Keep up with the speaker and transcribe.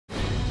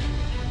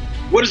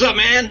What is up,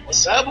 man?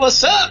 What's up?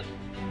 What's up?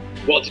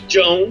 Walter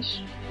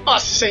Jones.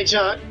 Austin St.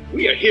 John.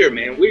 We are here,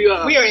 man. We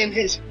are in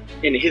his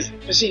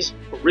Rizzy.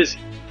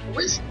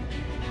 Rizzy.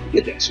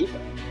 Get that super.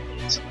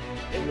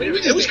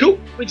 It was cool.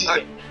 We just All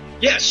did. right.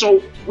 Yeah,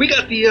 so we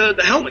got the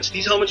helmets.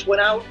 These helmets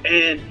went out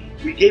and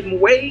we gave them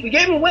away. We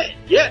gave him away.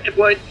 Yeah,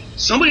 but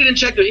somebody didn't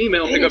check their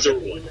email and They pick up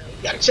didn't their check the email.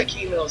 You gotta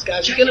check your emails,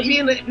 guys. Check You're gonna your be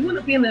in the. You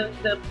wanna be in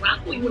the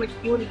Rockwell. You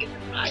wanna get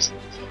the prize.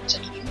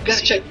 Check your emails. You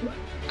gotta check.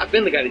 I've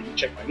been the guy that didn't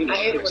check my email. I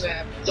hate it when that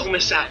happens. Don't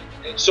miss out.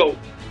 So,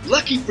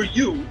 lucky for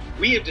you,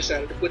 we have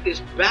decided to put this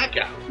back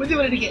out. We're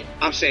doing it again.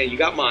 I'm saying you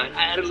got mine.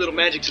 I added a little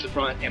magic to the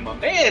front, and my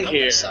man I'm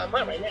here, gonna sign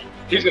mine right now.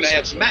 he's gonna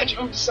add some magic.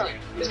 I'm just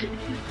signing.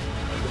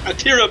 I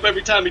tear up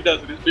every time he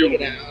does it. It's Look at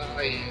beautiful. that.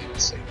 Oh yeah.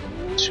 Let's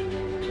see.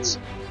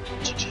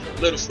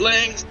 Little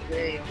slings.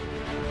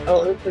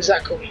 Oh, where's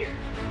that over here?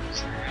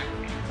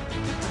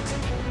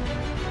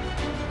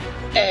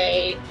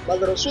 Hey, my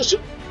little swoosh.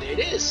 There it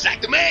is.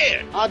 Sack the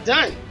man. All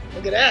done.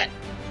 Look at that.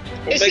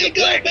 It's Omega it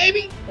good, Black.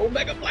 baby.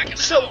 Omega Black in the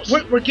So house.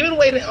 we're giving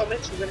away the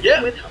helmets. We're gonna Yeah.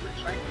 give away the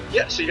helmets, right?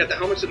 Yeah, so you got the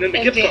helmets and then the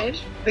And gift then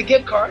cards. the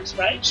gift cards,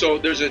 right? So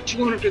there's a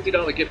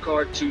 $250 gift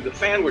card to the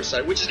Fanward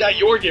site, which has got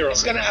your gear on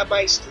It's it. gonna have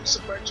my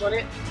exclusive merch on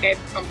it, and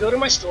I'm building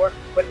my store.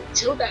 But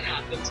until that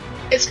happens,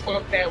 it's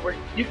on Fanward.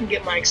 You can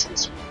get my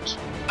exclusive merch.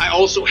 I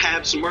also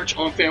have some merch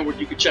on Fanward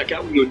you can check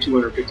out with your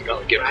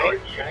 $250 gift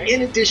card. Right.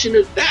 In addition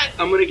to that,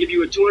 I'm going to give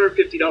you a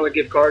 $250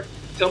 gift card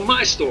to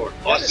my store,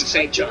 That Austin is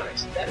St. John.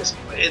 nice. That is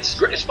It's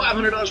great. It's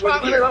 $500 worth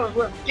of gear. $500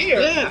 worth of gear.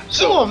 Yeah,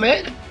 so Come on,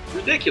 man.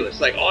 ridiculous.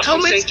 Like Austin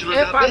Helmets St. John.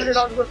 and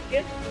 $500 worth of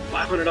gear.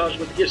 $500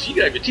 worth of gear. So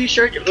you got your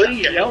t-shirt, your hoodie,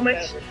 your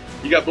helmets.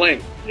 You got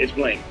bling. It's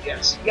bling.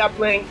 Yes. You got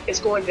bling. It's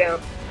going down.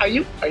 Are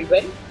you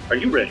ready? Are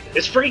you ready?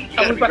 It's free. You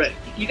got to be ready.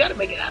 You gotta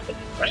make it happen.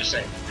 I'm just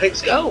saying. Hey,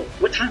 Let's go.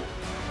 what time?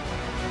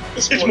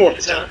 It's It's more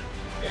time.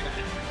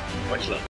 Much love.